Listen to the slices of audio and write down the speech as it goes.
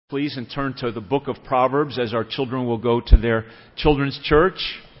Please, and turn to the book of Proverbs as our children will go to their children's church.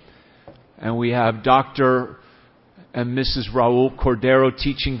 And we have Dr. and Mrs. Raul Cordero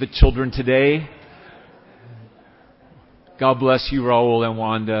teaching the children today. God bless you, Raul and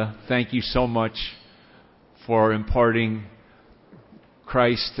Wanda. Thank you so much for imparting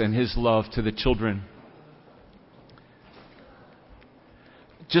Christ and His love to the children.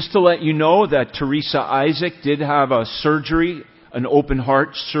 Just to let you know that Teresa Isaac did have a surgery, an open heart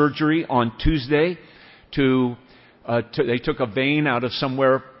surgery on Tuesday. They took a vein out of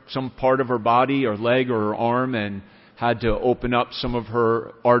somewhere, some part of her body or leg or her arm, and had to open up some of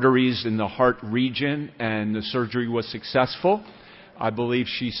her arteries in the heart region, and the surgery was successful. I believe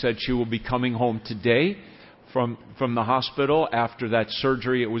she said she will be coming home today from the hospital after that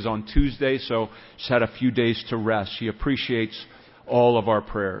surgery. It was on Tuesday, so she's had a few days to rest. She appreciates all of our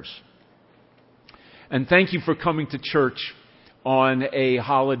prayers. And thank you for coming to church on a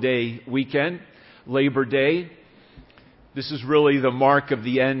holiday weekend, Labor Day. This is really the mark of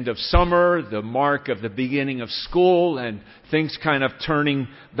the end of summer, the mark of the beginning of school, and things kind of turning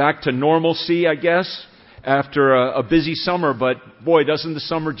back to normalcy, I guess, after a busy summer. But boy, doesn't the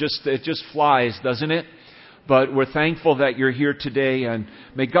summer just flies, doesn't it? But we're thankful that you're here today, and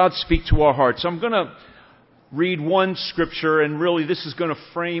may God speak to our hearts. I'm going to read one scripture, and really this is going to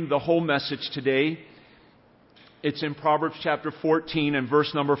frame the whole message today. It's in Proverbs chapter 14 and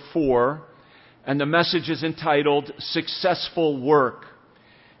verse number 4. And the message is entitled, Successful Work.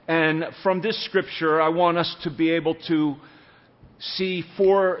 And from this scripture, I want us to be able to see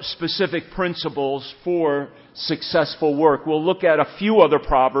 4 specific principles for successful work. We'll look at a few other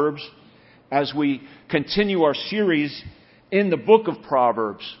Proverbs as we continue our series in the book of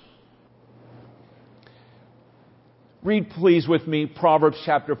Proverbs. Read please with me Proverbs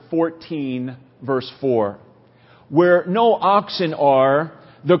chapter 14, verse 4. Where no oxen are,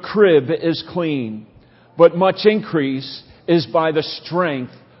 the crib is clean, but much increase is by the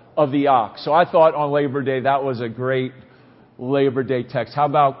strength of the ox. So I thought on Labor Day that was a great Labor Day text. How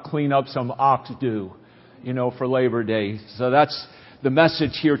about clean up some ox dew, for Labor Day? So that's the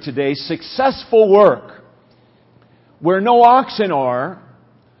message here today. Successful work. Where no oxen are,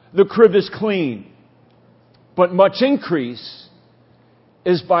 the crib is clean, but much increase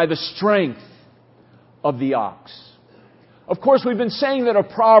is by the strength of the ox. Of course, we've been saying that a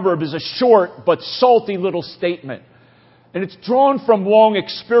proverb is a short but salty little statement. And it's drawn from long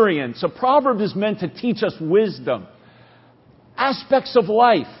experience. A proverb is meant to teach us wisdom, aspects of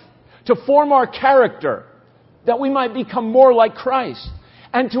life, to form our character, that we might become more like Christ,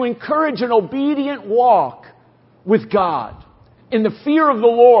 and to encourage an obedient walk with God in the fear of the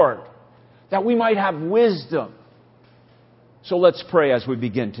Lord, that we might have wisdom. So let's pray as we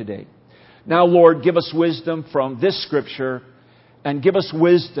begin today. Now, Lord, give us wisdom from this scripture and give us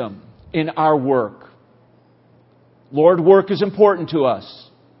wisdom in our work. Lord, work is important to us.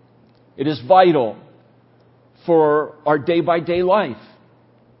 It is vital for our day-by-day life,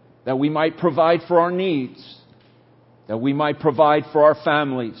 that we might provide for our needs, that we might provide for our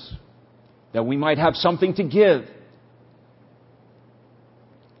families, that we might have something to give.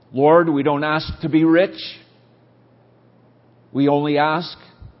 Lord, we don't ask to be rich. We only ask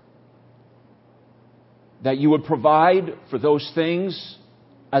that you would provide for those things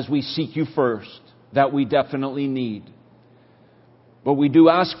as we seek you first, that we definitely need. But we do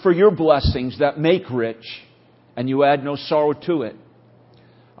ask for your blessings that make rich, and you add no sorrow to it.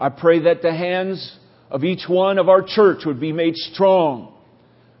 I pray that the hands of each one of our church would be made strong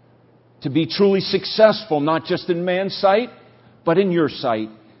to be truly successful, not just in man's sight, but in your sight.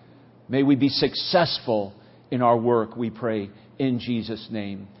 May we be successful in our work, we pray, in Jesus'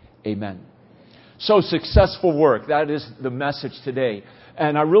 name. Amen. So, successful work, that is the message today.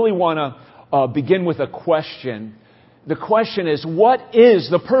 And I really want to begin with a question. The question is, what is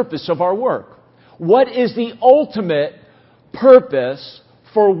the purpose of our work? What is the ultimate purpose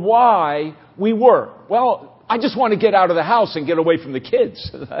for why we work? Well, I just want to get out of the house and get away from the kids.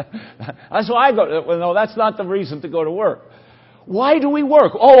 That's why I go. Well, no, that's not the reason to go to work. Why do we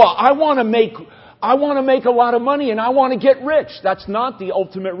work? Oh, I want to make a lot of money and I want to get rich. That's not the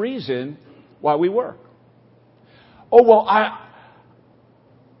ultimate reason why we work. Oh, well,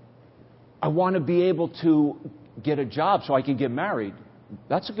 I want to be able to get a job so I can get married.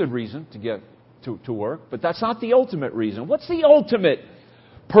 That's a good reason to get to work, but that's not the ultimate reason. What's the ultimate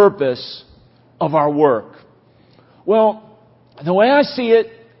purpose of our work? Well, the way I see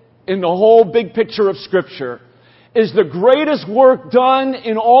it in the whole big picture of Scripture is the greatest work done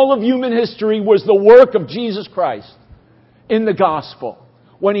in all of human history was the work of Jesus Christ in the gospel.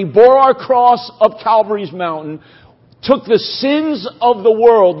 When He bore our cross up Calvary's mountain, took the sins of the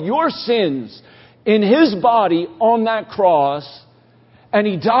world, your sins, in His body on that cross, and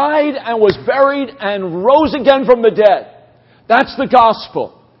He died and was buried and rose again from the dead. That's the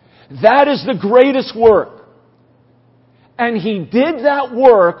gospel. That is the greatest work. And He did that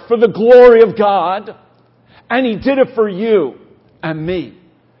work for the glory of God, and He did it for you and me.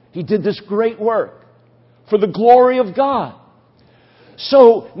 He did this great work for the glory of God.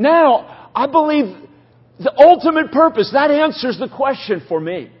 So now, I believe the ultimate purpose, that answers the question for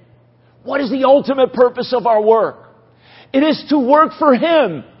me. What is the ultimate purpose of our work? It is to work for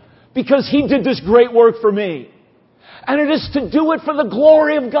Him, because He did this great work for me. And it is to do it for the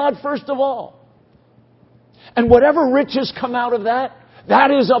glory of God first of all. And whatever riches come out of that,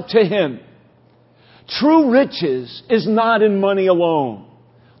 that is up to Him. True riches is not in money alone.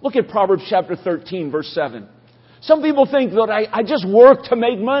 Look at Proverbs chapter 13, verse 7. Some people think that I just work to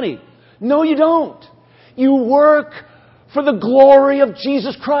make money. No, you don't. You work for the glory of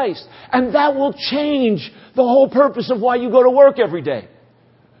Jesus Christ. And that will change the whole purpose of why you go to work every day.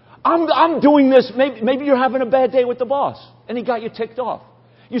 I'm doing this. Maybe you're having a bad day with the boss and he got you ticked off.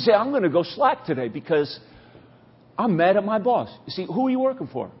 You say, I'm going to go slack today because I'm mad at my boss. You see, who are you working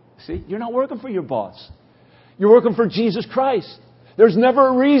for? See, you're not working for your boss. You're working for Jesus Christ. There's never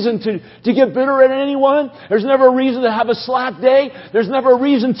a reason to get bitter at anyone. There's never a reason to have a slack day. There's never a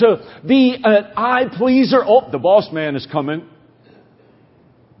reason to be an eye pleaser. Oh, the boss man is coming.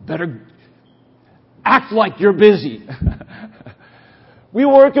 Better act like you're busy.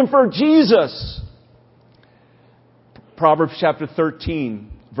 We're working for Jesus. Proverbs chapter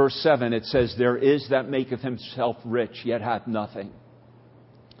 13, verse 7, it says, there is that maketh himself rich, yet hath nothing.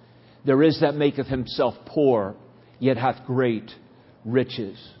 There is that maketh himself poor, yet hath great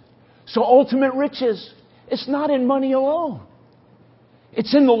riches. So ultimate riches, it's not in money alone.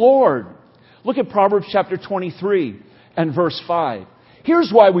 It's in the Lord. Look at Proverbs chapter 23 and verse 5.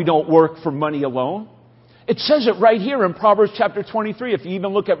 Here's why we don't work for money alone. It says it right here in Proverbs chapter 23. If you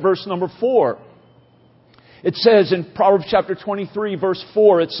even look at verse number 4. It says in Proverbs chapter 23 verse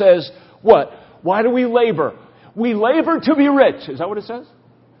 4, it says, what? Why do we labor? We labor to be rich. Is that what it says?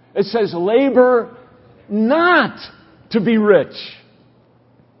 It says, labor not to be rich.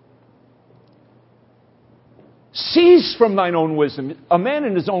 Cease from thine own wisdom. A man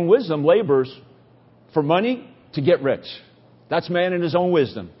in his own wisdom labors for money to get rich. That's man in his own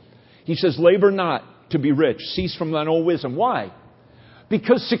wisdom. He says, labor not to be rich. Cease from thine own wisdom. Why?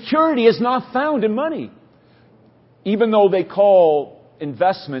 Because security is not found in money. Even though they call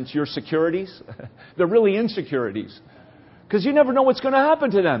investments your securities, they're really insecurities. Because you never know what's going to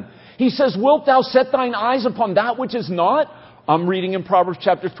happen to them. He says, wilt thou set thine eyes upon that which is not? I'm reading in Proverbs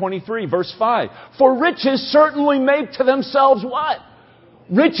chapter 23, verse 5. For riches certainly make to themselves what?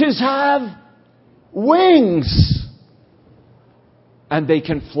 Riches have wings. And they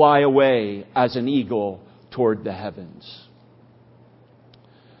can fly away as an eagle toward the heavens.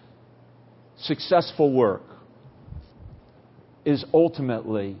 Successful work is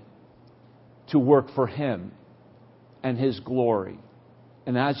ultimately to work for Him and His glory.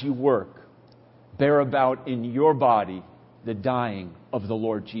 And as you work, bear about in your body the dying of the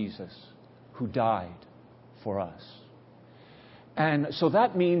Lord Jesus, who died for us. And so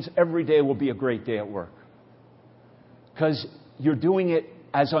that means every day will be a great day at work. Because you're doing it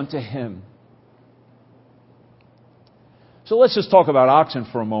as unto Him. So let's just talk about oxen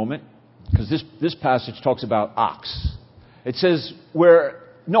for a moment. Because this passage talks about ox. It says, where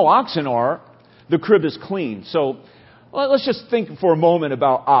no oxen are, the crib is clean. So let's just think for a moment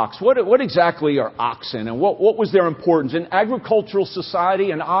about ox. What exactly are oxen, and what was their importance? In agricultural society,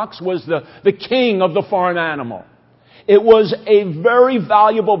 an ox was the king of the farm animal. It was a very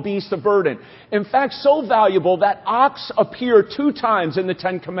valuable beast of burden. In fact, so valuable that ox appear 2 times in the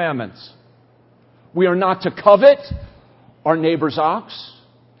 10 Commandments. We are not to covet our neighbor's ox.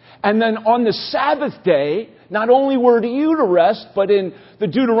 And then on the Sabbath day, not only were you to rest, but in the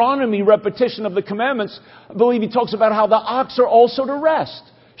Deuteronomy repetition of the commandments, I believe he talks about how the ox are also to rest.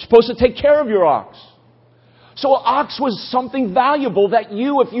 You're supposed to take care of your ox. So an ox was something valuable that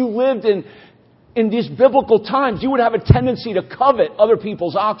you, if you lived in these biblical times, you would have a tendency to covet other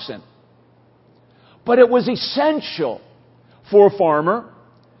people's oxen. But it was essential for a farmer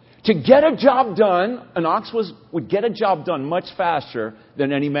to get a job done. An ox would get a job done much faster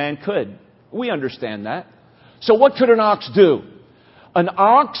than any man could. We understand that. So what could an ox do? An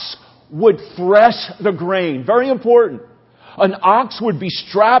ox would thresh the grain. Very important. An ox would be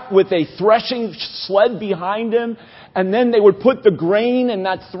strapped with a threshing sled behind him, and then they would put the grain in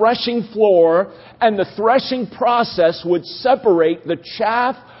that threshing floor, and the threshing process would separate the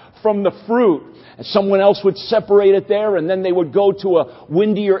chaff from the fruit. And someone else would separate it there, and then they would go to a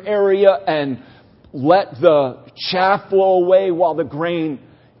windier area and let the chaff blow away while the grain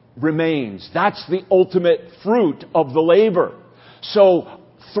remains. That's the ultimate fruit of the labor. So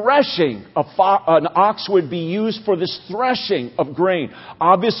threshing, an ox would be used for this threshing of grain.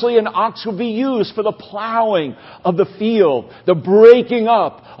 Obviously, an ox would be used for the plowing of the field, the breaking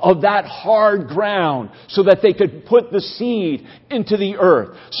up of that hard ground so that they could put the seed into the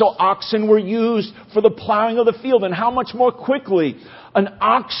earth. So oxen were used for the plowing of the field. And how much more quickly an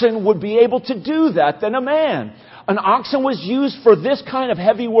oxen would be able to do that than a man? An oxen was used for this kind of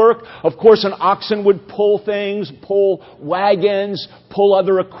heavy work. Of course, an oxen would pull things, pull wagons, pull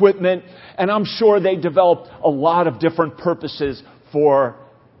other equipment. And I'm sure they developed a lot of different purposes for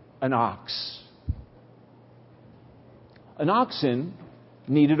an ox. An oxen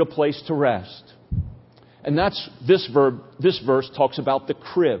needed a place to rest. And that's this verse talks about the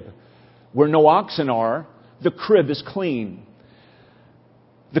crib. Where no oxen are, the crib is clean.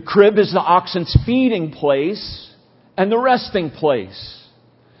 The crib is the oxen's feeding place and the resting place.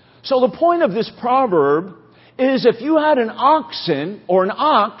 So the point of this proverb is if you had an oxen or an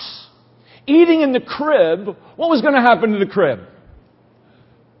ox eating in the crib, what was going to happen to the crib?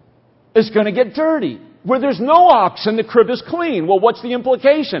 It's going to get dirty. Where there's no oxen, the crib is clean. Well, what's the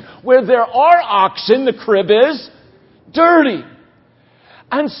implication? Where there are oxen, the crib is dirty.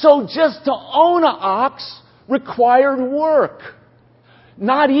 And so just to own an ox required work.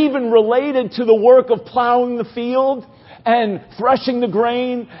 Not even related to the work of plowing the field and threshing the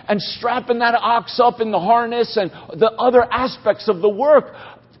grain and strapping that ox up in the harness and the other aspects of the work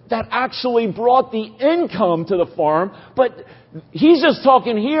that actually brought the income to the farm. But he's just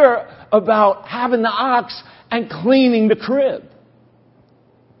talking here about having the ox and cleaning the crib.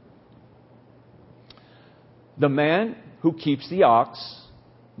 The man who keeps the ox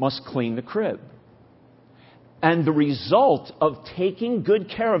must clean the crib. And the result of taking good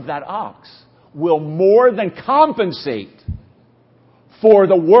care of that ox will more than compensate for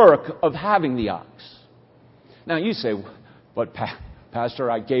the work of having the ox. Now you say, but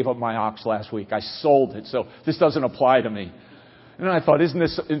Pastor, I gave up my ox last week. I sold it, so this doesn't apply to me. And I thought, isn't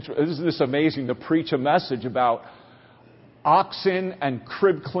this amazing to preach a message about oxen and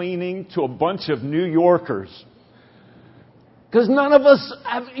crib cleaning to a bunch of New Yorkers? Because none of us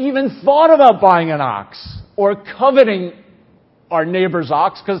have even thought about buying an ox or coveting our neighbor's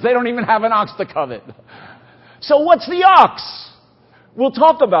ox because they don't even have an ox to covet. So what's the ox? We'll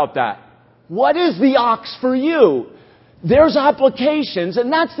talk about that. What is the ox for you? There's applications,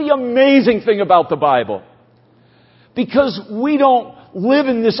 and that's the amazing thing about the Bible. Because we don't live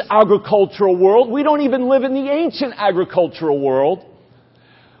in this agricultural world. We don't even live in the ancient agricultural world.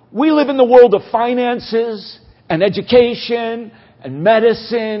 We live in the world of finances and education and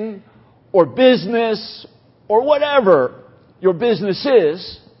medicine or business or whatever your business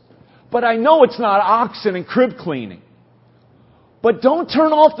is. But I know it's not oxen and crib cleaning. But don't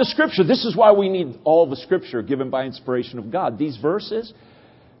turn off the Scripture. This is why we need all the Scripture given by inspiration of God. These verses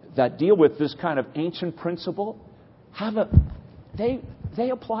that deal with this kind of ancient principle, they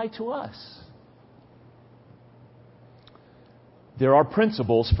apply to us. There are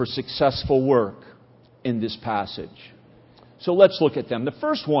principles for successful work in this passage. So let's look at them. The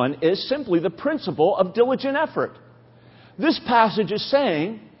first one is simply the principle of diligent effort. This passage is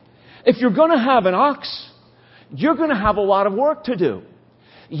saying, if you're going to have an ox, you're going to have a lot of work to do.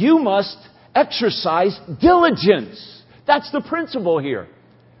 You must exercise diligence. That's the principle here.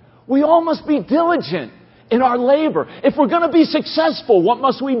 We all must be diligent in our labor. If we're going to be successful, what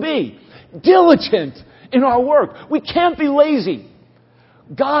must we be? Diligent in our work. We can't be lazy.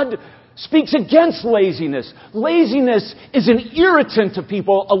 God speaks against laziness. Laziness is an irritant to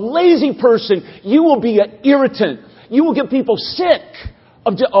people. A lazy person, you will be an irritant. You will get people sick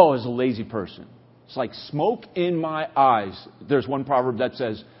of, it's a lazy person. It's like smoke in my eyes. There's one proverb that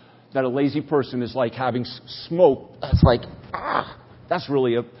says that a lazy person is like having smoke. That's like, that's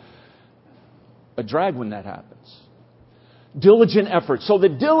really a drag when that happens. Diligent effort. So the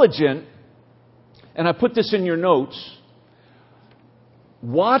diligent, and I put this in your notes,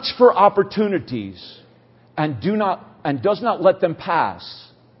 watch for opportunities and does not let them pass.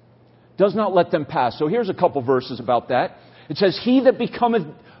 Does not let them pass. So here's a couple verses about that. It says, he that becometh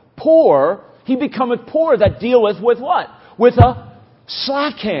poor, he becometh poor that dealeth with what? With a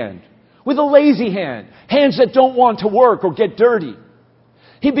slack hand. With a lazy hand. Hands that don't want to work or get dirty.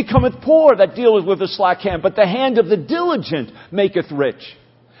 He becometh poor that dealeth with a slack hand, but the hand of the diligent maketh rich.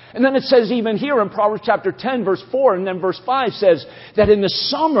 And then it says even here in Proverbs chapter 10 verse 4 and then verse 5 says that in the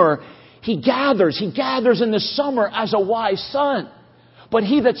summer he gathers in the summer as a wise son. But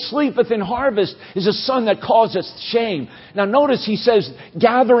he that sleepeth in harvest is a son that causeth shame. Now notice he says,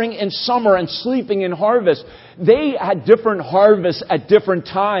 gathering in summer and sleeping in harvest. They had different harvests at different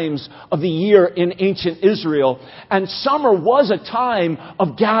times of the year in ancient Israel. And summer was a time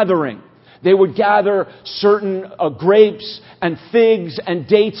of gathering. They would gather certain grapes and figs and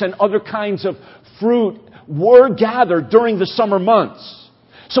dates and other kinds of fruit were gathered during the summer months.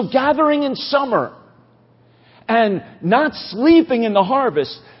 So gathering in summer and not sleeping in the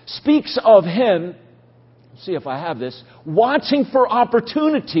harvest speaks of him, see if I have this, watching for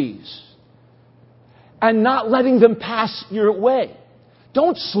opportunities and not letting them pass your way.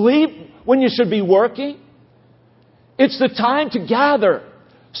 Don't sleep when you should be working. It's the time to gather.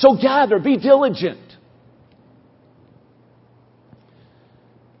 So gather, be diligent.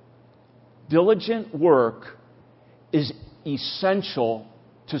 Diligent work is essential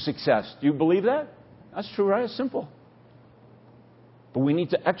to success. Do you believe that? That's true, right? It's simple. But we need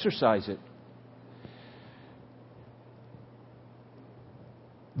to exercise it.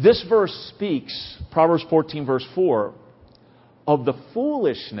 This verse speaks, Proverbs 14 verse 4, of the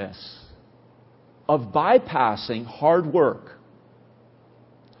foolishness of bypassing hard work.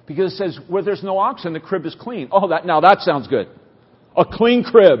 Because it says, where there's no oxen, the crib is clean. Oh, now that sounds good. A clean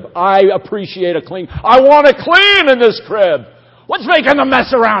crib. I appreciate a clean. I want it clean in this crib. What's making the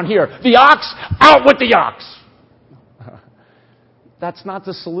mess around here? The ox? Out with the ox. That's not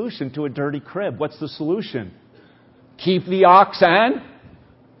the solution to a dirty crib. What's the solution? Keep the ox and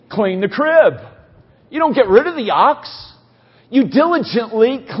clean the crib. You don't get rid of the ox. You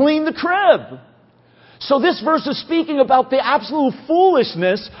diligently clean the crib. So this verse is speaking about the absolute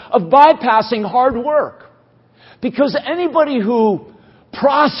foolishness of bypassing hard work. Because anybody who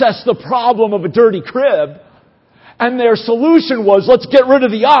processed the problem of a dirty crib and their solution was, let's get rid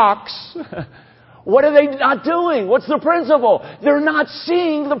of the ox, what are they not doing? What's the principle? They're not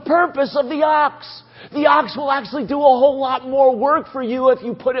seeing the purpose of the ox. The ox will actually do a whole lot more work for you if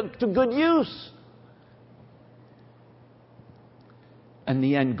you put it to good use. And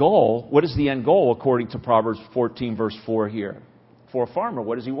the end goal, what is the end goal according to Proverbs 14 verse 4 here? For a farmer,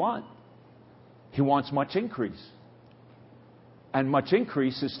 what does he want? He wants much increase. And much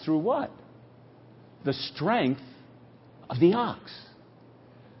increase is through what? The strength of the ox.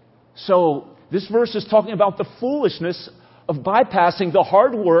 So this verse is talking about the foolishness of bypassing the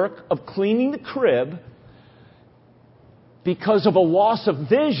hard work of cleaning the crib because of a loss of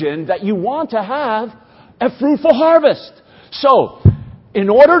vision that you want to have a fruitful harvest. So, in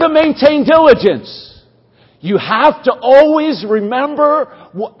order to maintain diligence, you have to always remember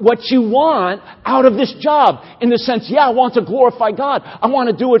what you want out of this job. In the sense, I want to glorify God. I want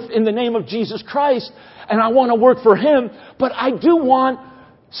to do it in the name of Jesus Christ. And I want to work for Him. But I do want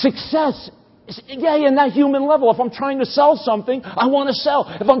success. In that human level. If I'm trying to sell something, I want to sell.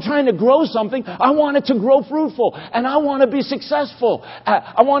 If I'm trying to grow something, I want it to grow fruitful. And I want to be successful.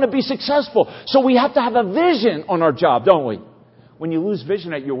 So we have to have a vision on our job, don't we? When you lose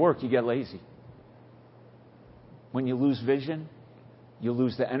vision at your work, you get lazy. When you lose vision, you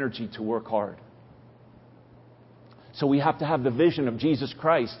lose the energy to work hard. So we have to have the vision of Jesus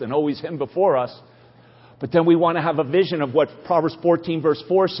Christ and always Him before us. But then we want to have a vision of what Proverbs 14 verse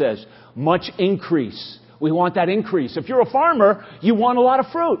 4 says. Much increase. We want that increase. If you're a farmer, you want a lot of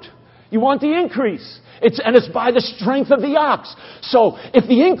fruit. You want the increase. It's by the strength of the ox. So if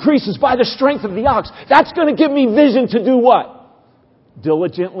the increase is by the strength of the ox, that's going to give me vision to do what?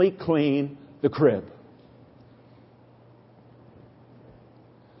 Diligently clean the crib.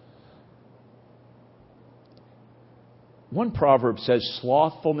 One proverb says,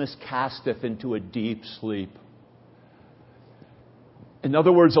 slothfulness casteth into a deep sleep. In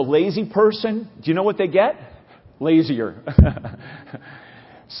other words, a lazy person, do you know what they get? Lazier.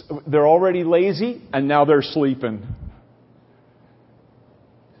 They're already lazy, and now they're sleeping.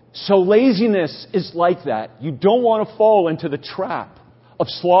 So laziness is like that. You don't want to fall into the trap of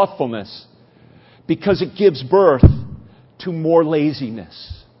slothfulness because it gives birth to more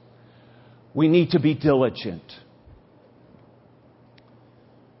laziness. We need to be diligent.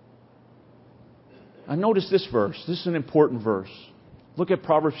 Now notice this verse. This is an important verse. Look at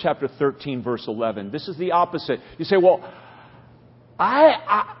Proverbs chapter 13, verse 11. This is the opposite. You say, well,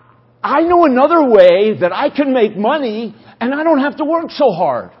 I know another way that I can make money and I don't have to work so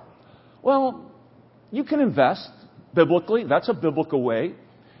hard. Well, you can invest biblically. That's a biblical way.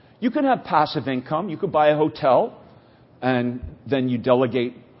 You can have passive income. You could buy a hotel and then you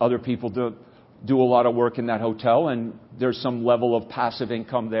delegate other people to do a lot of work in that hotel and there's some level of passive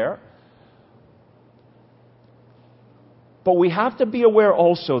income there. But we have to be aware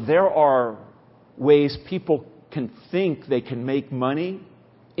also there are ways people can think they can make money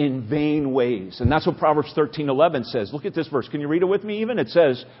in vain ways. And that's what Proverbs 13:11 says. Look at this verse. Can you read it with me even? It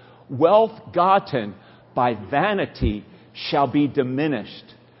says, wealth gotten by vanity shall be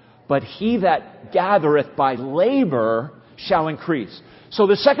diminished, but he that gathereth by labor shall increase. So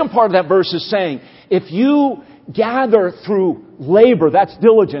the second part of that verse is saying, if you gather through labor, that's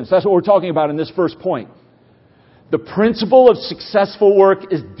diligence. That's what we're talking about in this first point. The principle of successful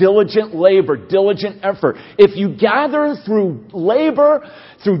work is diligent labor, diligent effort. If you gather through labor,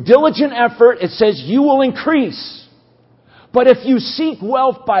 through diligent effort, it says you will increase. But if you seek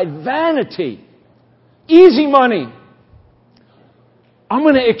wealth by vanity, easy money, I'm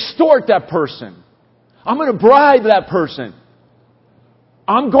going to extort that person. I'm going to bribe that person.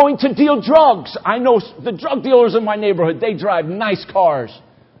 I'm going to deal drugs. I know the drug dealers in my neighborhood, they drive nice cars.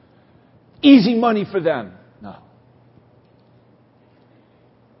 Easy money for them. No.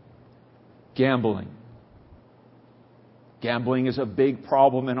 Gambling. Gambling is a big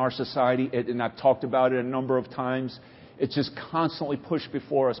problem in our society, and I've talked about it a number of times. It's just constantly pushed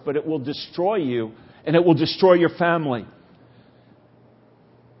before us, but it will destroy you, and it will destroy your family.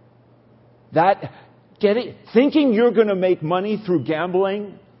 Thinking you're going to make money through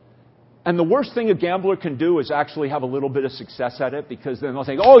gambling, and the worst thing a gambler can do is actually have a little bit of success at it, because then they'll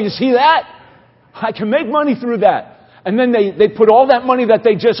think, oh, you see that? I can make money through that. And then they put all that money that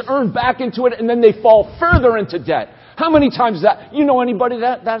they just earned back into it, and then they fall further into debt. How many times is that? You know anybody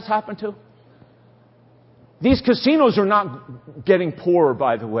that's happened to? These casinos are not getting poorer,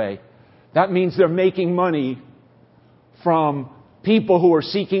 by the way. That means they're making money from people who are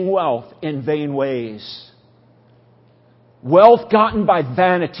seeking wealth in vain ways. Wealth gotten by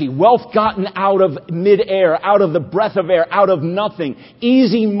vanity. Wealth gotten out of midair, out of the breath of air, out of nothing.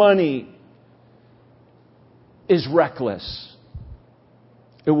 Easy money is reckless.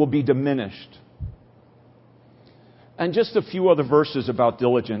 It will be diminished. And just a few other verses about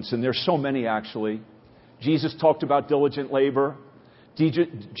diligence, and there's so many actually. Jesus talked about diligent labor.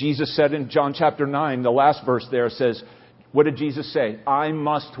 Jesus said in John chapter 9, the last verse there says, what did Jesus say? I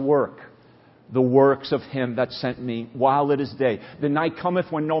must work the works of him that sent me while it is day. The night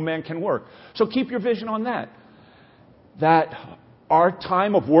cometh when no man can work. So keep your vision on that. That our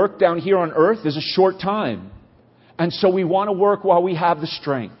time of work down here on earth is a short time. And so we want to work while we have the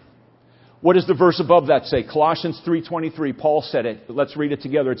strength. What does the verse above that say? Colossians 3:23. Paul said it. Let's read it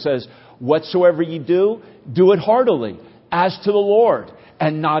together. It says, whatsoever ye do, do it heartily, as to the Lord,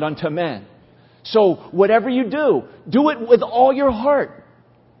 and not unto men. So whatever you do it with all your heart.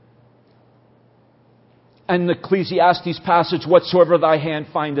 And the Ecclesiastes passage, whatsoever thy hand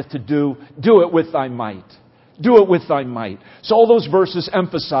findeth to do, do it with thy might. Do it with thy might. So all those verses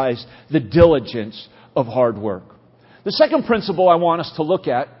emphasize the diligence of hard work. The second principle I want us to look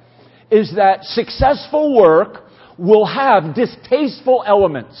at is that successful work will have distasteful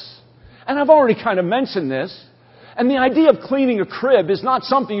elements. And I've already kind of mentioned this. And the idea of cleaning a crib is not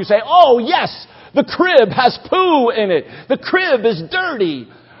something you say, oh yes, the crib has poo in it. The crib is dirty.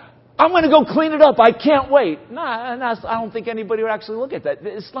 I'm going to go clean it up. I can't wait. I don't think anybody would actually look at that.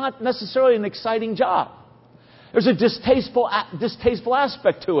 It's not necessarily an exciting job. There's a distasteful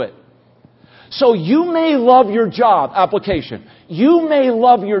aspect to it. So you may love your job, application. You may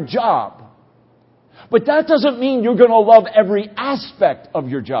love your job. But that doesn't mean you're going to love every aspect of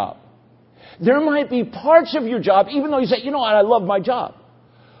your job. There might be parts of your job, even though you say, you know what, I love my job.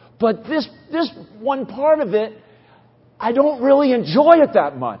 But this one part of it, I don't really enjoy it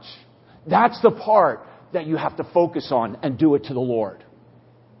that much. That's the part that you have to focus on and do it to the Lord.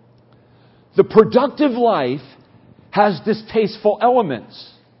 The productive life has distasteful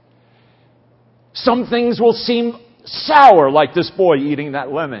elements. Some things will seem sour, like this boy eating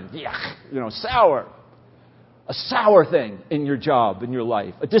that lemon. Yuck, sour. A sour thing in your job, in your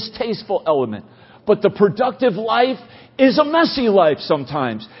life. A distasteful element. But the productive life is a messy life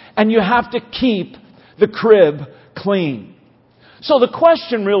sometimes. And you have to keep the crib clean. So the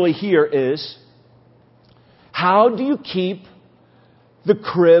question really here is, how do you keep the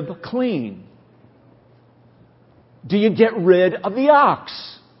crib clean? Do you get rid of the ox?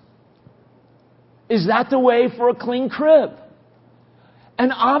 Is that the way for a clean crib?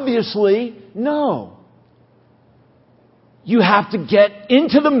 And obviously, no. You have to get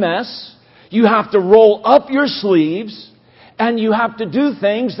into the mess. You have to roll up your sleeves. And you have to do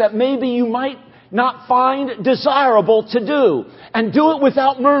things that maybe you might not find desirable to do. And do it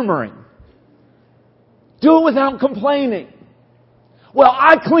without murmuring. Do it without complaining. Well,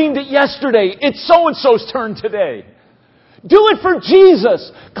 I cleaned it yesterday. It's so-and-so's turn today. Do it for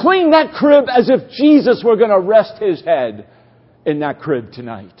Jesus. Clean that crib as if Jesus were going to rest his head in that crib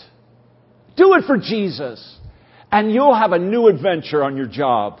tonight. Do it for Jesus. And you'll have a new adventure on your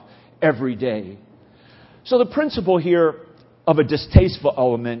job every day. So the principle here of a distasteful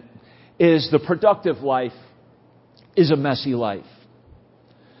element is the productive life is a messy life.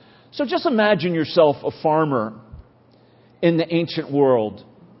 So just imagine yourself a farmer in the ancient world,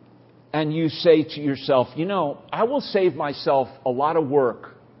 and you say to yourself, I will save myself a lot of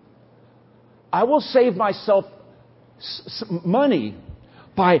work. I will save myself money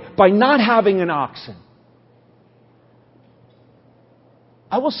by not having an oxen.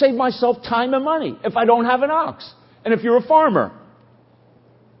 I will save myself time and money if I don't have an ox. And if you're a farmer.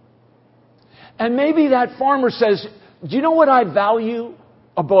 And maybe that farmer says, do you know what I value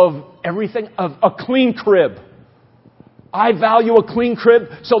above everything? A clean crib. I value a clean crib.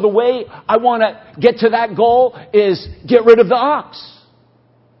 So the way I want to get to that goal is get rid of the ox.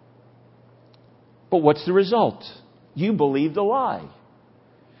 But what's the result? You believe the lie.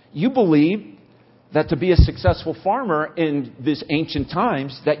 You believe that to be a successful farmer in these ancient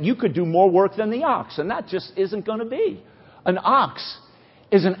times, that you could do more work than the ox. And that just isn't going to be. An ox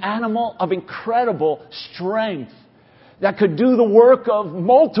is an animal of incredible strength that could do the work of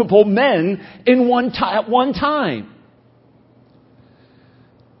multiple men at one time.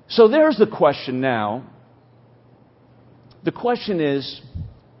 So there's the question now. The question is,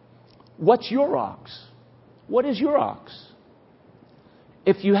 what's your ox? What is your ox?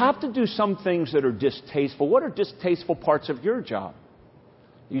 If you have to do some things that are distasteful, what are distasteful parts of your job?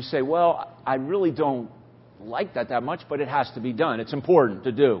 You say, well, I really don't like that much, but it has to be done. It's important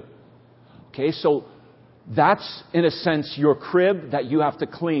to do. Okay, so that's, in a sense, your crib that you have to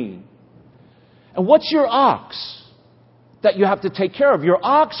clean. And what's your ox that you have to take care of? Your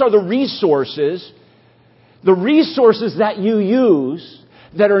ox are the resources that you use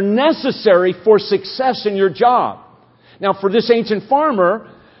that are necessary for success in your job. Now, for this ancient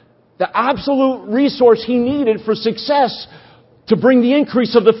farmer, the absolute resource he needed for success to bring the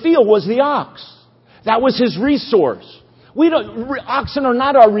increase of the field was the ox. That was his resource. Oxen are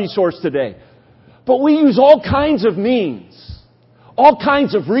not our resource today. But we use all kinds of means, all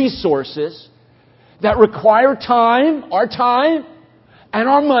kinds of resources that require time, our time, and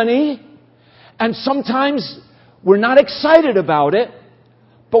our money. And sometimes we're not excited about it,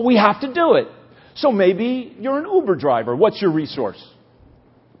 but we have to do it. So maybe you're an Uber driver. What's your resource?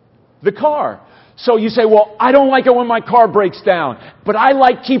 The car. So you say, well, I don't like it when my car breaks down, but I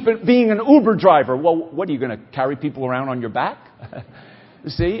like being an Uber driver. Well, what are you going to carry people around on your back?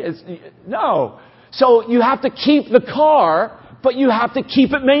 See? No. So you have to keep the car, but you have to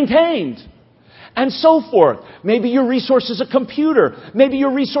keep it maintained. And so forth. Maybe your resource is a computer. Maybe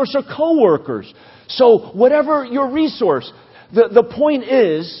your resource are coworkers. So whatever your resource, the point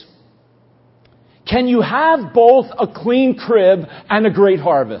is, can you have both a clean crib and a great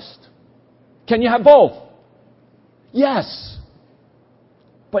harvest? Can you have both? Yes.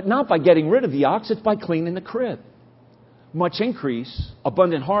 But not by getting rid of the ox, it's by cleaning the crib. Much increase,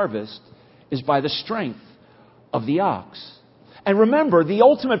 abundant harvest, is by the strength of the ox. And remember, the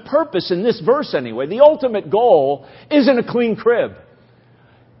ultimate purpose in this verse anyway, the ultimate goal isn't a clean crib.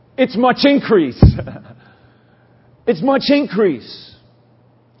 It's much increase. It's much increase.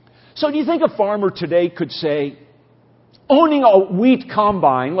 So do you think a farmer today could say, owning a wheat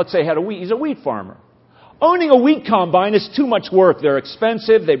combine, let's say he's a wheat farmer. Owning a wheat combine is too much work. They're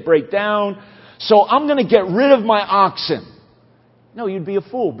expensive, they break down, so I'm going to get rid of my oxen. No, you'd be a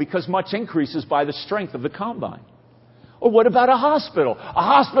fool, because much increases by the strength of the combine. Or what about a hospital? A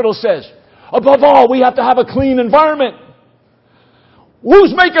hospital says, above all, we have to have a clean environment.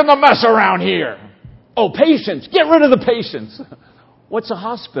 Who's making the mess around here? Oh, patients. Get rid of the patients. What's a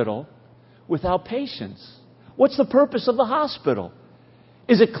hospital without patients? What's the purpose of the hospital?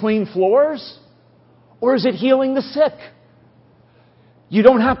 Is it clean floors? Or is it healing the sick? You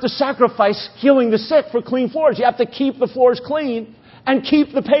don't have to sacrifice healing the sick for clean floors. You have to keep the floors clean and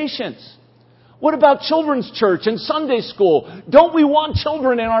keep the patients. What about children's church and Sunday school? Don't we want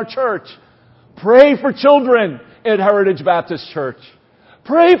children in our church? Pray for children at Heritage Baptist Church.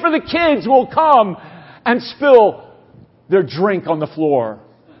 Pray for the kids who will come and spill their drink on the floor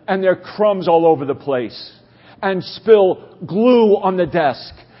and their crumbs all over the place and spill glue on the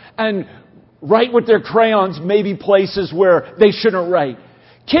desk and write with their crayons maybe places where they shouldn't write.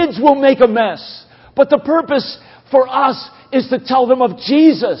 Kids will make a mess, but the purpose for us is to tell them of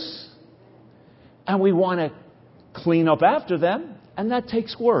Jesus. And we want to clean up after them, and that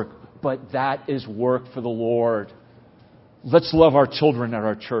takes work. But that is work for the Lord. Let's love our children at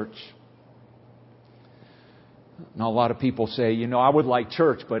our church. Now, a lot of people say, I would like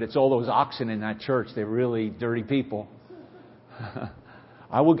church, but it's all those oxen in that church. They're really dirty people.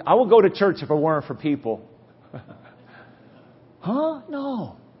 I will go to church if it weren't for people. Huh?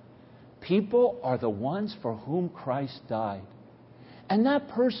 No. People are the ones for whom Christ died. And that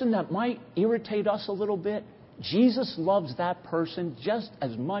person that might irritate us a little bit, Jesus loves that person just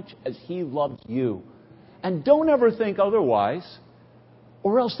as much as He loves you. And don't ever think otherwise,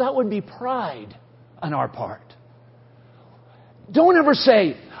 or else that would be pride on our part. Don't ever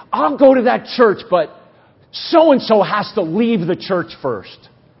say, I'll go to that church, but so-and-so has to leave the church first.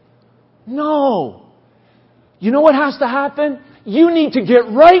 No. You know what has to happen? You need to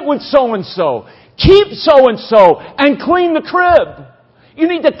get right with so-and-so. Keep so-and-so and clean the crib. You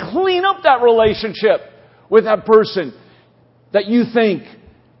need to clean up that relationship with that person that you think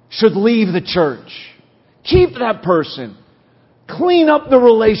should leave the church. Keep that person. Clean up the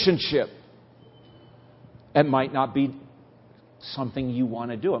relationship. It might not be something you want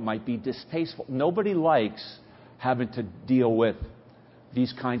to do. It might be distasteful. Nobody likes having to deal with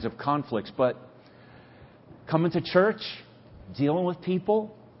these kinds of conflicts. But coming to church, dealing with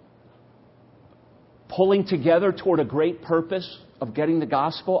people, pulling together toward a great purpose of getting the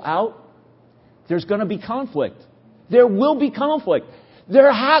gospel out, there's going to be conflict. There will be conflict.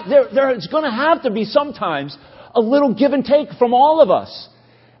 There's going to have to be sometimes a little give and take from all of us.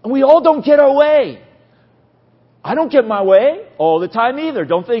 And we all don't get our way. I don't get my way all the time either.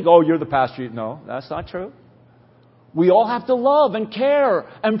 Don't think, oh, you're the pastor. No, that's not true. We all have to love and care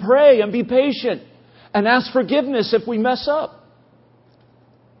and pray and be patient and ask forgiveness if we mess up.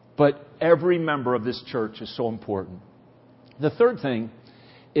 But every member of this church is so important. The third thing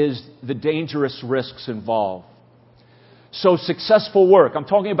is the dangerous risks involved. So successful work. I'm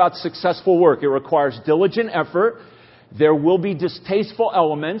talking about successful work. It requires diligent effort. There will be distasteful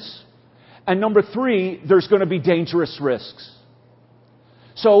elements. And number 3, there's going to be dangerous risks.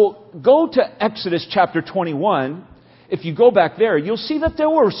 So go to Exodus chapter 21. If you go back there, you'll see that there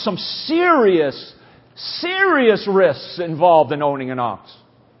were some serious risks involved in owning an ox.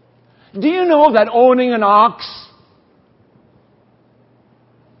 Do you know that owning an ox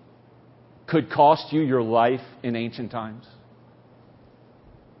could cost you your life in ancient times?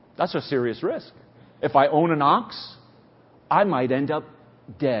 That's a serious risk. If I own an ox, I might end up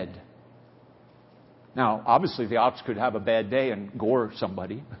dead. Now, obviously, the ox could have a bad day and gore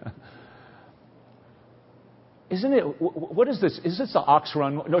somebody. Isn't it? What is this? Is this the ox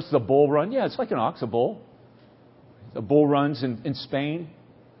run? No, it's the bull run. Yeah, it's like an ox, a bull. The bull runs in Spain.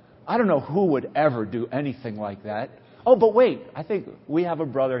 I don't know who would ever do anything like that. Oh, but wait, I think we have a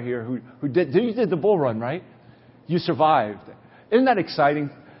brother here who did. You did the bull run, right? You survived. Isn't that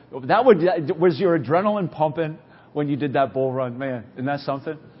exciting? Was your adrenaline pumping when you did that bull run? Man, isn't that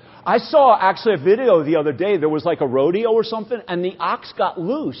something? I saw actually a video the other day. There was like a rodeo or something, and the ox got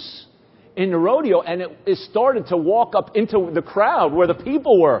loose in the rodeo, and it started to walk up into the crowd where the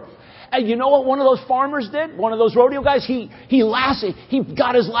people were. And you know what one of those farmers did? One of those rodeo guys, he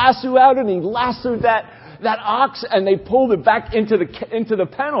got his lasso out and he lassoed that ox, and they pulled it back into the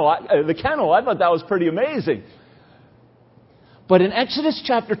kennel. I thought that was pretty amazing. But in Exodus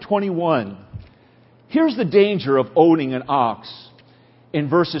chapter 21, here's the danger of owning an ox in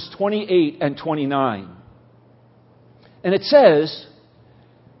verses 28 and 29. And it says,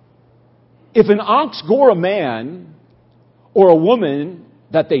 if an ox gore a man or a woman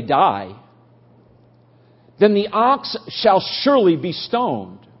that they die, then the ox shall surely be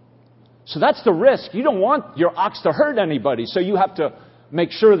stoned. So that's the risk. You don't want your ox to hurt anybody, so you have to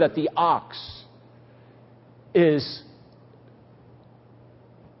make sure that the ox is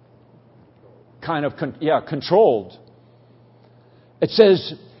kind of controlled. It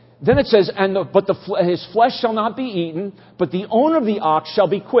says, his flesh shall not be eaten, but the owner of the ox shall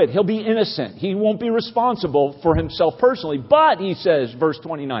be quit. He'll be innocent. He won't be responsible for himself personally. But, he says, verse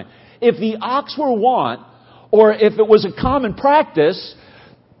 29, if the ox were wont, or if it was a common practice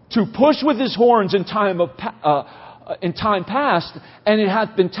to push with his horns in time past, and it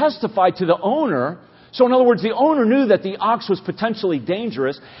hath been testified to the owner. So in other words, the owner knew that the ox was potentially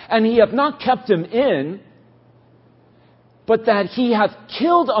dangerous, and he hath not kept him in, but that he hath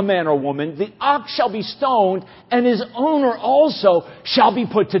killed a man or woman, the ox shall be stoned, and his owner also shall be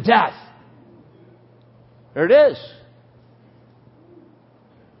put to death. There it is.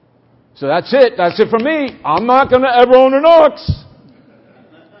 So that's it. That's it for me. I'm not going to ever own an ox.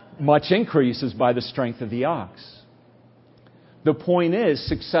 Much increase is by the strength of the ox. The point is,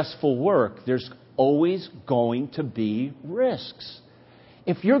 successful work, there's always going to be risks.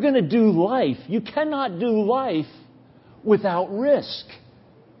 If you're going to do life, you cannot do life without risk.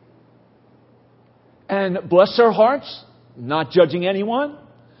 And bless their hearts, not judging anyone,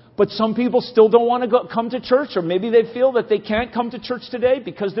 but some people still don't want to come to church, or maybe they feel that they can't come to church today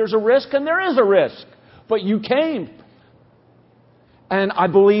because there's a risk, and there is a risk. But you came. And I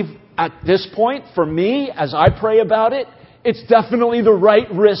believe at this point, for me, as I pray about it, it's definitely the right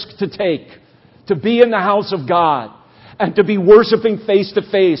risk to take. To be in the house of God and to be worshiping face to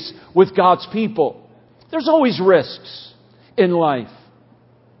face with God's people. There's always risks in life.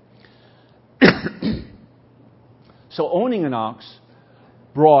 So owning an ox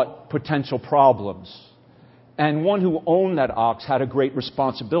brought potential problems. And one who owned that ox had a great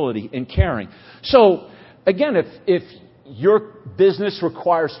responsibility in caring. So, again, if your business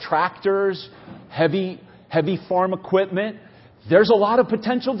requires tractors, heavy farm equipment, there's a lot of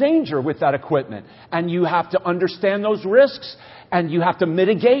potential danger with that equipment. And you have to understand those risks, and you have to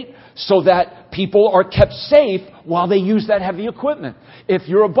mitigate so that people are kept safe while they use that heavy equipment. If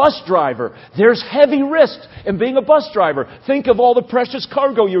you're a bus driver, there's heavy risks in being a bus driver. Think of all the precious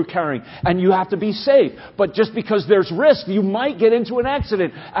cargo you're carrying, and you have to be safe. But just because there's risk, you might get into an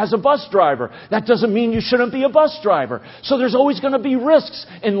accident as a bus driver. That doesn't mean you shouldn't be a bus driver. So there's always going to be risks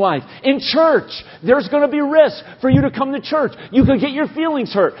in life. In church, there's going to be risks for you to come to church. You could get your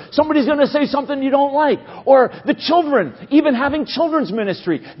feelings hurt. Somebody's going to say something you don't like. Or the children, even having children's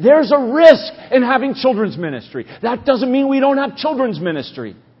ministry. There's a risk in having children's ministry. That doesn't mean we don't have children's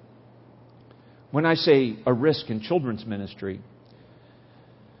ministry. When I say a risk in children's ministry,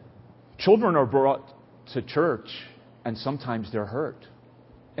 children are brought to church and sometimes they're hurt.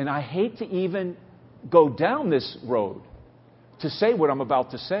 And I hate to even go down this road to say what I'm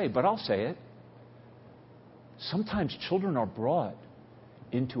about to say, but I'll say it. Sometimes children are brought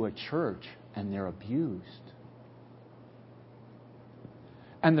into a church and they're abused.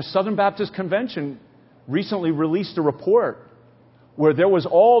 And the Southern Baptist Convention recently released a report where there was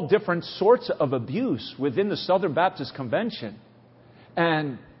all different sorts of abuse within the Southern Baptist Convention.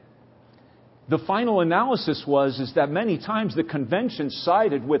 And the final analysis is that many times the convention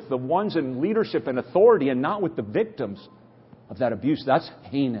sided with the ones in leadership and authority and not with the victims of that abuse. That's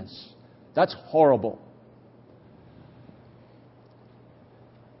heinous. That's horrible.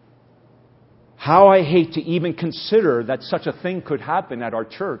 How I hate to even consider that such a thing could happen at our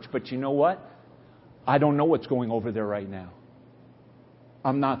church. But you know what? I don't know what's going over there right now.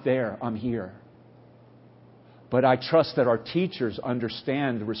 I'm not there. I'm here. But I trust that our teachers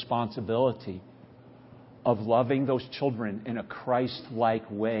understand the responsibility of loving those children in a Christ-like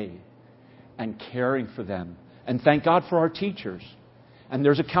way and caring for them. And thank God for our teachers. And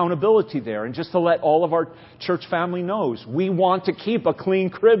there's accountability there. And just to let all of our church family knows, we want to keep a clean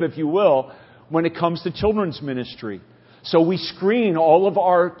crib, if you will, when it comes to children's ministry. So we screen all of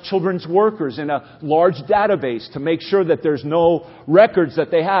our children's workers in a large database to make sure that there's no records that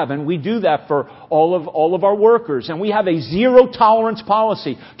they have. And we do that for all of our workers. And we have a zero tolerance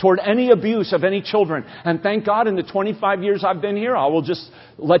policy toward any abuse of any children. And thank God in the 25 years I've been here, I will just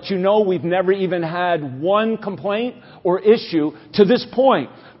let you know we've never even had one complaint or issue to this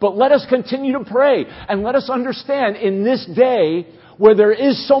point. But let us continue to pray and let us understand in this day where there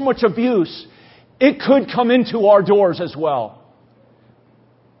is so much abuse, it could come into our doors as well.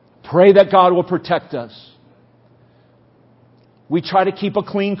 Pray that God will protect us. We try to keep a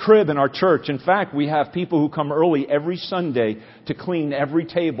clean crib in our church. In fact, we have people who come early every Sunday to clean every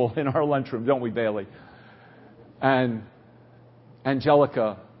table in our lunchroom, don't we, Bailey? And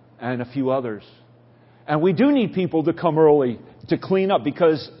Angelica and a few others. And we do need people to come early to clean up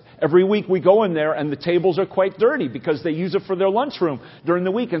because every week we go in there and the tables are quite dirty because they use it for their lunchroom during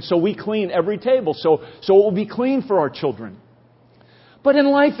the week. And so we clean every table. So it will be clean for our children. But in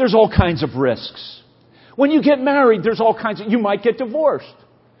life, there's all kinds of risks. When you get married, you might get divorced.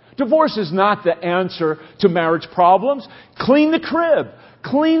 Divorce is not the answer to marriage problems. Clean the crib.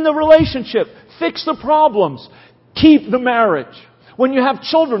 Clean the relationship. Fix the problems. Keep the marriage. When you have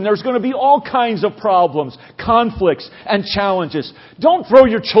children, there's going to be all kinds of problems, conflicts, and challenges. Don't throw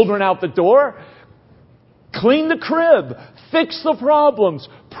your children out the door. Clean the crib. Fix the problems.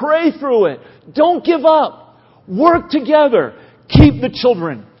 Pray through it. Don't give up. Work together. Keep the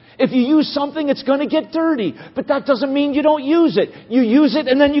children. If you use something, it's going to get dirty. But that doesn't mean you don't use it. You use it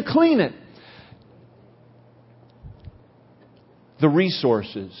and then you clean it. The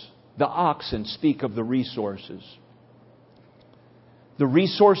resources. The oxen speak of the resources. The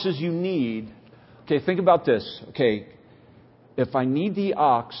resources you need. Okay, think about this. Okay, if I need the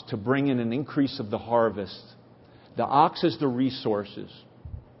ox to bring in an increase of the harvest, the ox is the resources.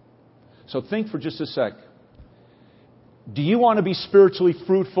 So think for just a sec. Do you want to be spiritually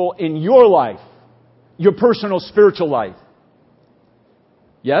fruitful in your life? Your personal spiritual life?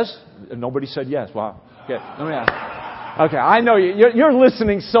 Yes? Nobody said yes. Wow. Okay, let me ask. Okay, I know you're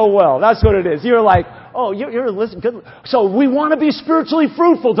listening so well. That's what it is. You're like, Oh, you're listening. Good. So we want to be spiritually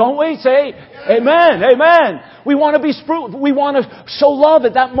fruitful, don't we? Say, amen, amen. We want to be we want to show love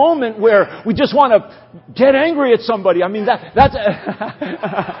at that moment where we just want to get angry at somebody. I mean, that's...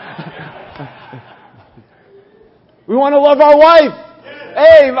 We want to love our wife.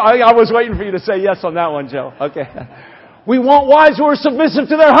 Hey, I was waiting for you to say yes on that one, Joe. Okay. We want wives who are submissive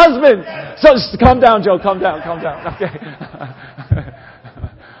to their husband. So calm down, Joe. Calm down. Okay.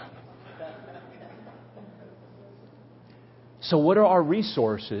 So what are our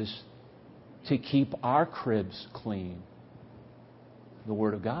resources to keep our cribs clean? The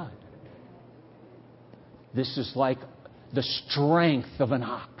Word of God. This is like the strength of an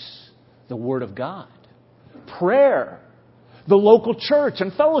ox. The Word of God. Prayer. The local church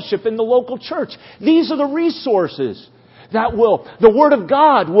and fellowship in the local church. These are the resources that the Word of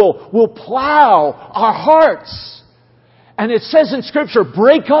God will plow our hearts. And it says in Scripture,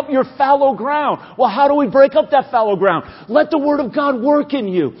 break up your fallow ground. Well, how do we break up that fallow ground? Let the Word of God work in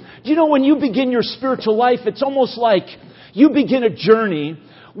you. Do you know when you begin your spiritual life, it's almost like you begin a journey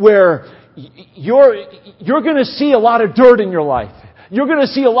where you're going to see a lot of dirt in your life. You're going to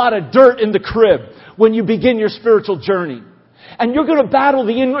see a lot of dirt in the crib when you begin your spiritual journey. And you're going to battle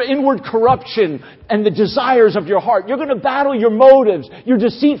the inward corruption and the desires of your heart. You're going to battle your motives, your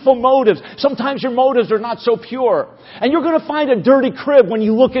deceitful motives. Sometimes your motives are not so pure. And you're going to find a dirty crib when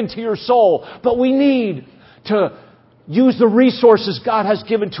you look into your soul. But we need to use the resources God has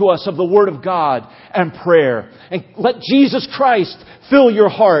given to us of the Word of God and prayer. And let Jesus Christ fill your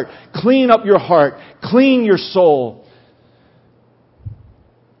heart, clean up your heart, clean your soul.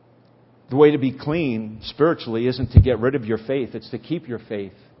 The way to be clean spiritually isn't to get rid of your faith. It's to keep your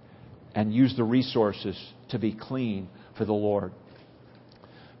faith and use the resources to be clean for the Lord.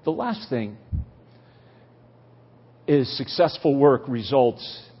 The last thing is successful work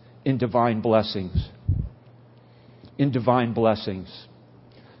results in divine blessings. In divine blessings.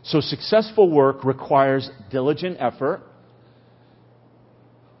 So successful work requires diligent effort.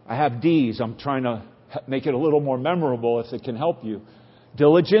 I have D's. I'm trying to make it a little more memorable if it can help you.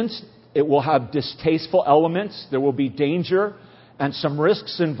 Diligence. It will have distasteful elements. There will be danger and some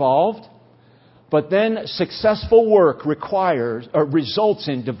risks involved. But then successful work results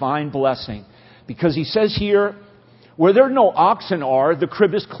in divine blessing. Because he says here, where there no oxen are, the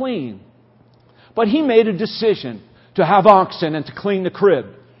crib is clean. But he made a decision to have oxen and to clean the crib.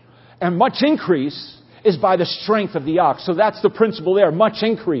 And much increase is by the strength of the ox. So that's the principle there. Much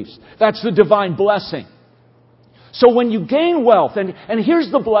increase. That's the divine blessing. So when you gain wealth, and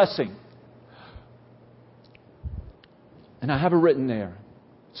here's the blessing. And I have it written there.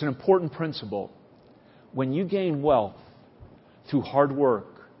 It's an important principle. When you gain wealth through hard work,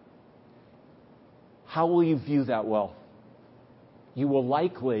 how will you view that wealth? You will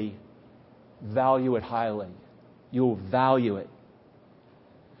likely value it highly. You will value it.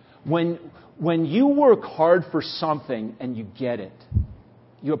 When you work hard for something and you get it,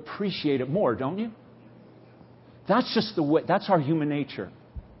 you appreciate it more, don't you? That's just the way, that's our human nature.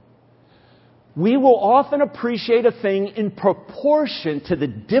 We will often appreciate a thing in proportion to the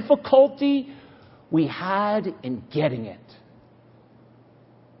difficulty we had in getting it.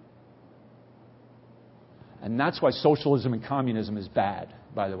 And that's why socialism and communism is bad,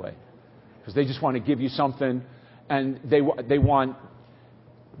 by the way. Because they just want to give you something, and they want,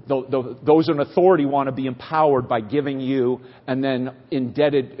 those in authority want to be empowered by giving you, and then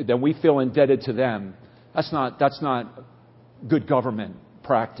we feel indebted to them. That's not good government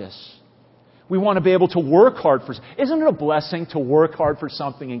practice. We want to be able to work hard for... Isn't it a blessing to work hard for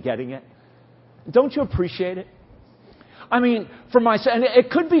something and getting it? Don't you appreciate it? I mean, for myself, and it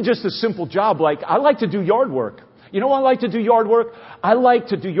could be just a simple job. Like, I like to do yard work. You know why I like to do yard work? I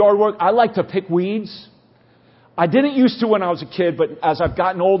like to pick weeds. I didn't used to when I was a kid, but as I've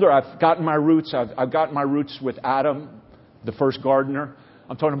gotten older, I've gotten my roots. I've gotten my roots with Adam, the first gardener.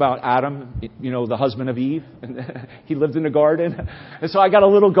 I'm talking about Adam, the husband of Eve. He lived in a garden. And so I got a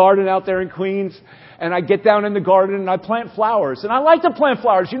little garden out there in Queens. And I get down in the garden and I plant flowers. And I like to plant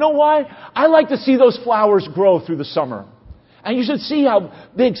flowers. You know why? I like to see those flowers grow through the summer. And you should see how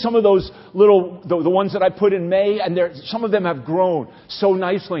big some of those the ones that I put in May, and some of them have grown so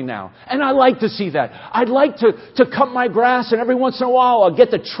nicely now. And I like to see that. I'd like to cut my grass, and every once in a while I'll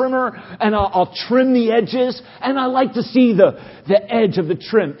get the trimmer and I'll trim the edges. And I like to see the edge of the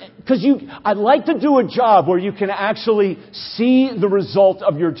trim. Because I'd like to do a job where you can actually see the result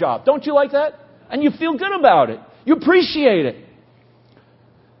of your job. Don't you like that? And you feel good about it. You appreciate it.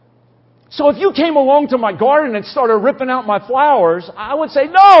 So if you came along to my garden and started ripping out my flowers, I would say,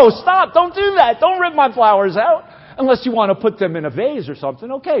 no, stop, don't do that. Don't rip my flowers out. Unless you want to put them in a vase or something,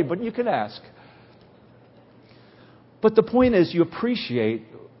 okay, but you can ask. But the point is, you appreciate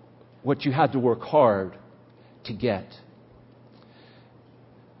what you had to work hard to get.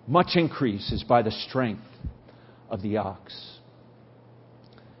 Much increase is by the strength of the ox.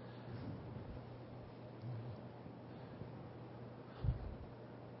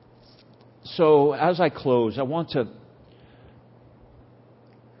 So, as I close, I want to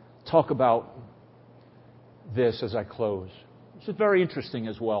talk about this as I close. This is very interesting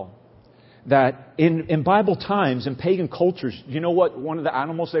as well. That in Bible times, in pagan cultures, you know what one of the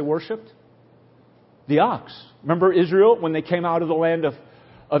animals they worshipped? The ox. Remember Israel, when they came out of the land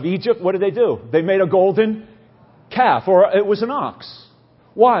of Egypt, what did they do? They made a golden calf, or it was an ox.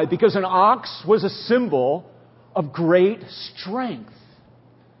 Why? Because an ox was a symbol of great strength.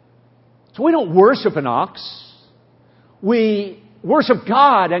 So we don't worship an ox. We worship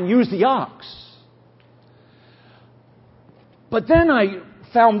God and use the ox. But then I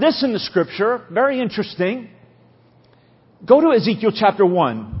found this in the Scripture, very interesting. Go to Ezekiel chapter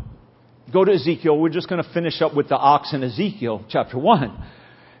 1. Go to Ezekiel. We're just going to finish up with the ox in Ezekiel chapter 1.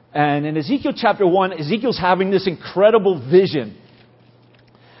 And in Ezekiel chapter 1, Ezekiel's having this incredible vision.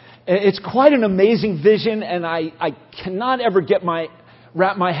 It's quite an amazing vision, and I cannot ever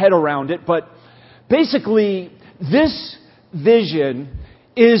wrap my head around it. But basically, this vision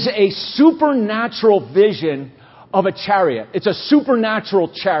is a supernatural vision of a chariot. It's a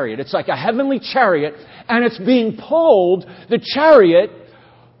supernatural chariot. It's like a heavenly chariot, and it's being pulled, the chariot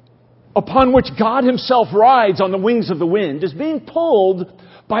upon which God Himself rides on the wings of the wind, is being pulled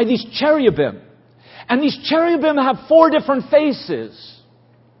by these cherubim. And these cherubim have 4 different faces.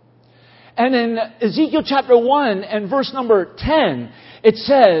 And in Ezekiel chapter 1 and verse number 10, it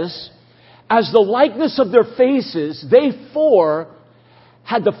says, as the likeness of their faces, they 4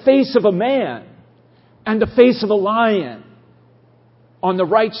 had the face of a man and the face of a lion on the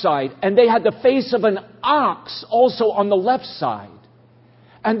right side. And they had the face of an ox also on the left side.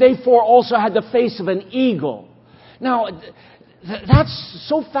 And they 4 also had the face of an eagle. Now, that's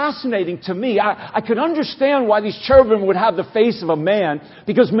so fascinating to me. I could understand why these cherubim would have the face of a man,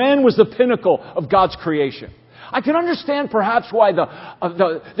 because man was the pinnacle of God's creation. I can understand perhaps why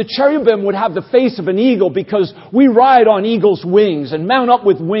the cherubim would have the face of an eagle, because we ride on eagle's wings and mount up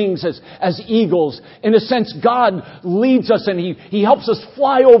with wings as eagles. In a sense, God leads us and He helps us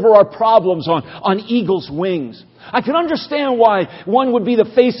fly over our problems on eagle's wings. I can understand why one would be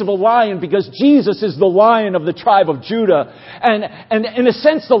the face of a lion, because Jesus is the Lion of the tribe of Judah. And in a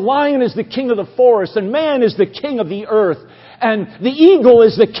sense, the lion is the king of the forest, and man is the king of the earth. And the eagle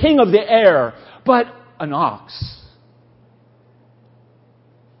is the king of the air. But an ox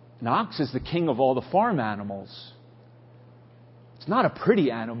is the king of all the farm animals. It's not a pretty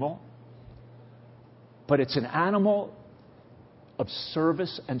animal, but it's an animal of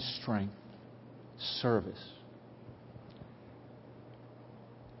service and strength. Service.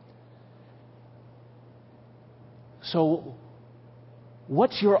 So,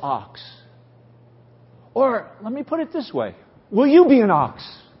 what's your ox? Or, let me put it this way. Will you be an ox?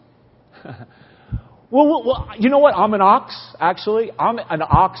 Well, you know what? I'm an ox, actually. I'm an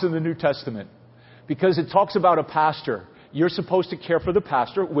ox in the New Testament. Because it talks about a pastor. You're supposed to care for the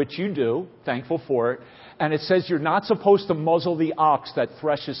pastor, which you do. Thankful for it. And it says you're not supposed to muzzle the ox that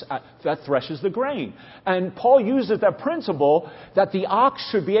threshes the grain. And Paul uses that principle that the ox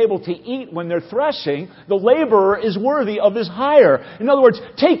should be able to eat when they're threshing. The laborer is worthy of his hire. In other words,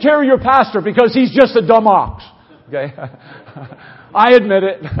 take care of your pastor because he's just a dumb ox. Okay? I admit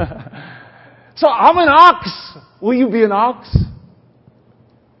it. So I'm an ox. Will you be an ox?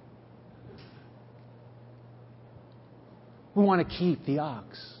 We want to keep the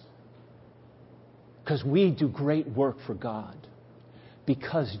ox. Because we do great work for God.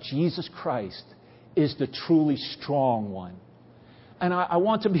 Because Jesus Christ is the truly strong one. And I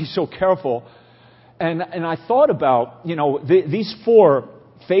want to be so careful. And I thought about, these 4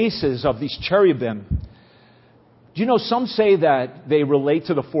 faces of these cherubim. Do you know, some say that they relate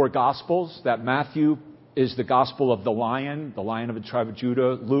to the 4 Gospels, that Matthew is the Gospel of the lion of the tribe of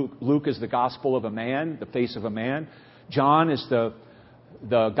Judah. Luke is the Gospel of a man, the face of a man. John is the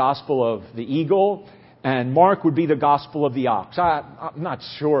Gospel of the eagle. And Mark would be the Gospel of the ox. I'm not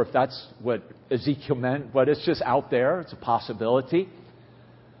sure if that's what Ezekiel meant, but it's just out there. It's a possibility.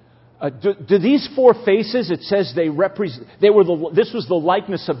 Do these 4 faces, it says they represent, this was the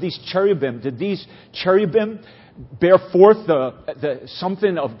likeness of these cherubim. Did these cherubim bear forth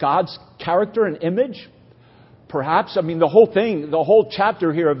something of God's character and image? Perhaps. I mean, the whole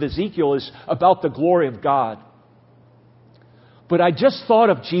chapter here of Ezekiel is about the glory of God. But I just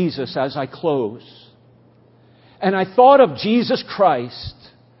thought of Jesus as I close. And I thought of Jesus Christ,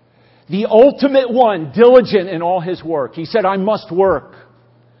 the ultimate one, diligent in all His work. He said, I must work.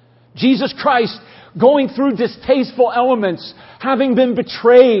 Jesus Christ, going through distasteful elements, having been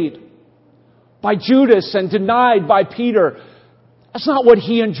betrayed by Judas and denied by Peter. That's not what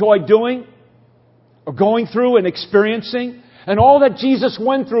He enjoyed doing or going through and experiencing. And all that Jesus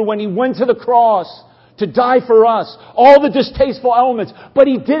went through when He went to the cross to die for us. All the distasteful elements. But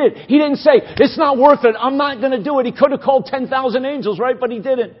He did it. He didn't say, it's not worth it. I'm not going to do it. He could have called 10,000 angels, right? But He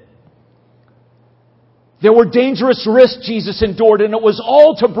didn't. There were dangerous risks Jesus endured, and it was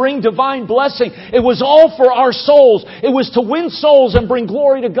all to bring divine blessing. It was all for our souls. It was to win souls and bring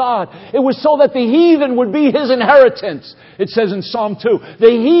glory to God. It was so that the heathen would be His inheritance. It says in Psalm 2,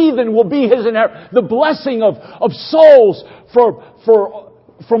 the heathen will be His inheritance. The blessing of souls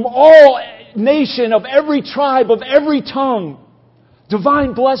from all nation, of every tribe, of every tongue.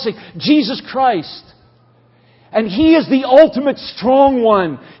 Divine blessing. Jesus Christ. And He is the ultimate strong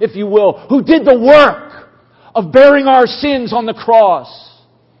one, if you will, who did the work of bearing our sins on the cross.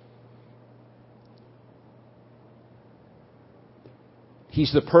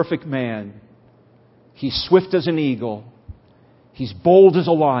 He's the perfect man. He's swift as an eagle. He's bold as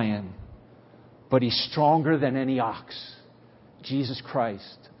a lion. But He's stronger than any ox. Jesus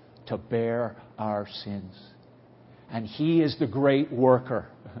Christ, to bear our sins. And He is the great worker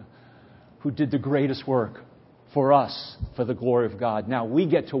who did the greatest work for us, for the glory of God. Now we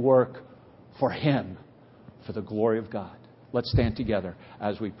get to work for Him, for the glory of God. Let's stand together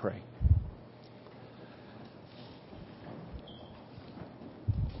as we pray.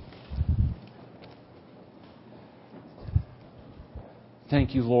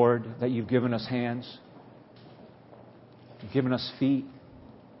 Thank You, Lord, that You've given us hands. You've given us feet,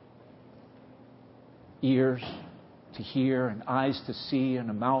 ears to hear, and eyes to see, and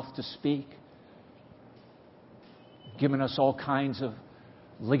a mouth to speak. You've given us all kinds of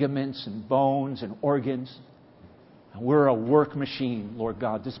ligaments and bones and organs. And we're a work machine, Lord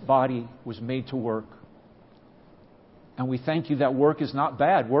God. This body was made to work. And we thank You that work is not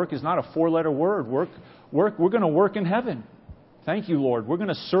bad. Work is not a four-letter word. Work. We're going to work in heaven. Thank You, Lord. We're going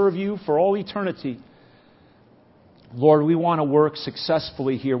to serve You for all eternity. Lord, we want to work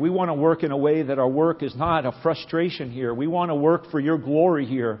successfully here. We want to work in a way that our work is not a frustration here. We want to work for Your glory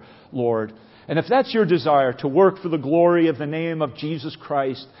here, Lord. And if that's your desire, to work for the glory of the name of Jesus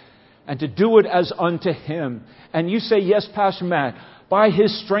Christ and to do it as unto Him, and you say, yes, Pastor Matt, by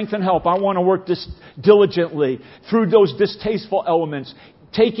His strength and help, I want to work diligently through those distasteful elements,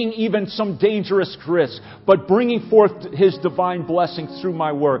 taking even some dangerous risks, but bringing forth His divine blessing through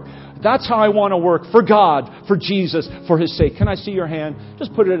my work. That's how I want to work for God, for Jesus, for His sake. Can I see your hand?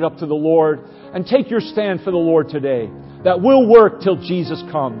 Just put it up to the Lord and take your stand for the Lord today. That we'll work till Jesus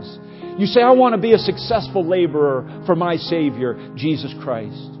comes. You say, I want to be a successful laborer for my Savior, Jesus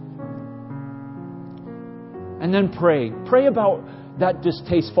Christ. And then pray. Pray about that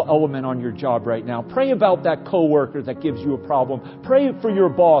distasteful element on your job right now. Pray about that coworker that gives you a problem. Pray for your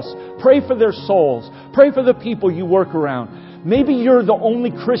boss. Pray for their souls. Pray for the people you work around. Maybe you're the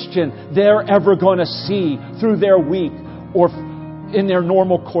only Christian they're ever going to see through their week or in their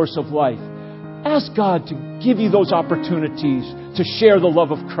normal course of life. Ask God to give you those opportunities to share the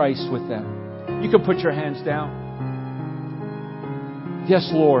love of Christ with them. You can put your hands down. Yes,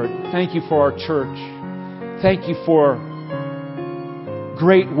 Lord. Thank You for our church. Thank You for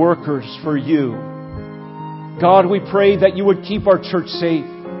great workers for You. God, we pray that You would keep our church safe.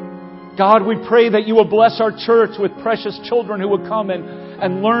 God, we pray that You will bless our church with precious children who would come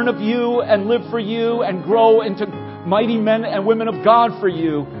and learn of You and live for You and grow into mighty men and women of God for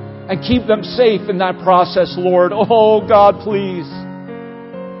You, and keep them safe in that process, Lord. Oh, God, please.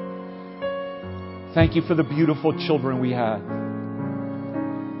 Thank You for the beautiful children we have.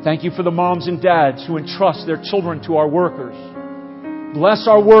 Thank You for the moms and dads who entrust their children to our workers. Bless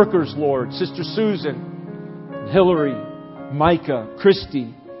our workers, Lord. Sister Susan, Hillary, Micah,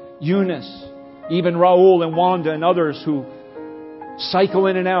 Christy, Eunice, even Raul and Wanda and others who cycle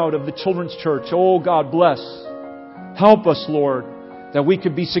in and out of the children's church. Oh, God, bless. Help us, Lord, that we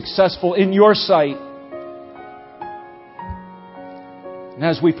could be successful in Your sight. And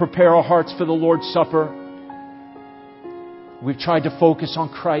as we prepare our hearts for the Lord's Supper, we've tried to focus on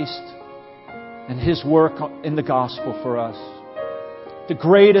Christ and His work in the gospel for us. The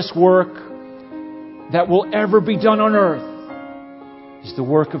greatest work that will ever be done on earth is the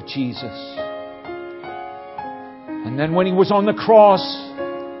work of Jesus. And then when He was on the cross,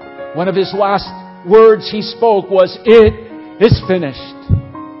 one of His last words He spoke was, "It is finished."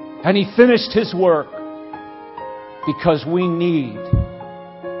 And He finished His work because we need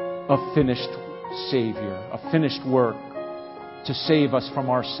a finished Savior, a finished work. to save us from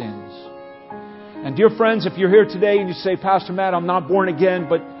our sins. And dear friends, if you're here today and you say, Pastor Matt, I'm not born again,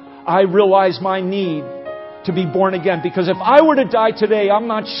 but I realize my need to be born again, because if I were to die today, I'm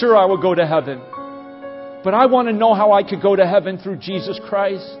not sure I would go to heaven. But I want to know how I could go to heaven through Jesus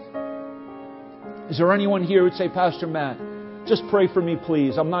Christ. Is there anyone here who would say, Pastor Matt, just pray for me,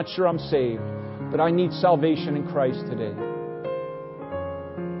 please. I'm not sure I'm saved, but I need salvation in Christ today.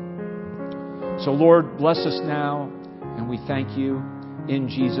 So Lord, bless us now, and we thank you in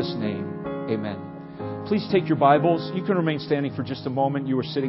Jesus' name. Amen. Please take your Bibles. You can remain standing for just a moment. You were sitting